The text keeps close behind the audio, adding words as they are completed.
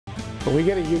We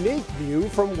get a unique view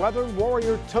from weather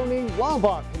warrior Tony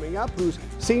Laubach coming up, who's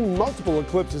seen multiple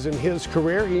eclipses in his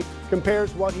career. He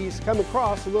compares what he's come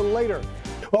across a little later.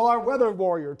 Well, our weather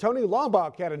warrior Tony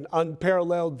Laubach had an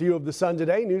unparalleled view of the sun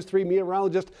today. News 3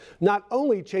 meteorologist not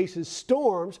only chases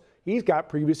storms, he's got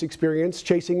previous experience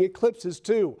chasing eclipses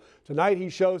too. Tonight he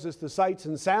shows us the sights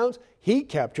and sounds he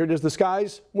captured as the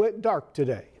skies went dark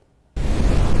today.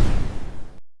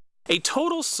 A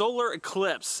total solar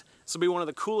eclipse. This will be one of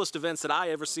the coolest events that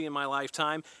I ever see in my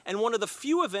lifetime, and one of the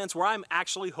few events where I'm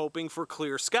actually hoping for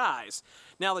clear skies.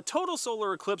 Now, the total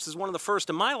solar eclipse is one of the first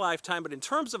in my lifetime, but in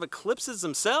terms of eclipses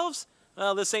themselves,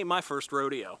 well, this ain't my first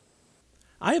rodeo.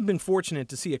 I have been fortunate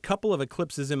to see a couple of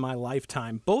eclipses in my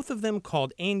lifetime, both of them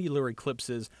called annular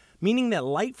eclipses, meaning that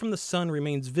light from the sun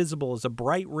remains visible as a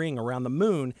bright ring around the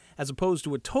moon, as opposed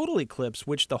to a total eclipse,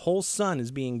 which the whole sun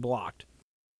is being blocked.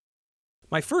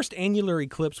 My first annular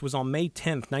eclipse was on May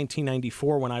 10th,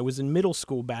 1994, when I was in middle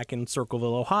school back in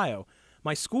Circleville, Ohio.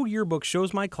 My school yearbook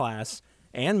shows my class,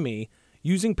 and me,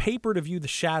 using paper to view the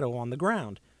shadow on the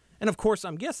ground. And of course,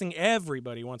 I'm guessing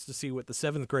everybody wants to see what the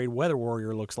 7th grade weather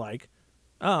warrior looks like.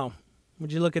 Oh,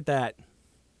 would you look at that?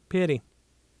 Pity.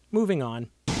 Moving on.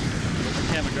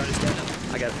 I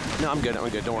got it. No, I'm good.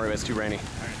 Don't worry, it's too rainy.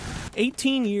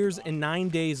 18 years and 9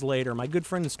 days later, my good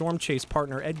friend and storm chase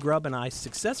partner Ed Grubb and I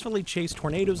successfully chased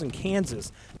tornadoes in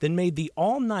Kansas, then made the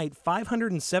all-night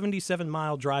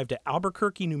 577-mile drive to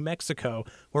Albuquerque, New Mexico,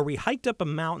 where we hiked up a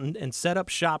mountain and set up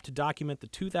shop to document the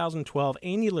 2012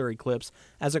 annular eclipse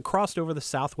as it crossed over the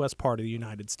southwest part of the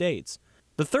United States.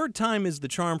 The third time is the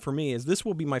charm for me, as this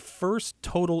will be my first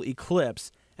total eclipse,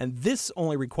 and this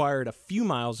only required a few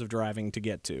miles of driving to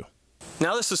get to.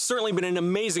 Now, this has certainly been an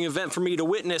amazing event for me to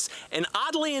witness, and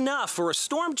oddly enough, for a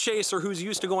storm chaser who's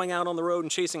used to going out on the road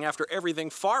and chasing after everything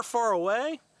far, far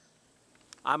away,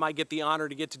 I might get the honor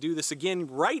to get to do this again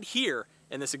right here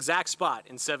in this exact spot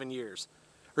in 7 years.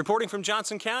 Reporting from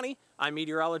Johnson County, I'm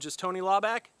meteorologist Tony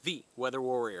Laubach, the Weather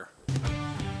Warrior.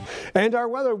 And our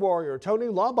weather warrior Tony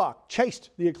Laubach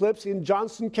chased the eclipse in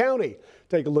Johnson County.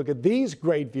 Take a look at these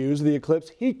great views of the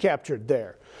eclipse he captured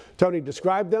there. Tony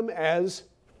described them as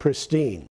pristine.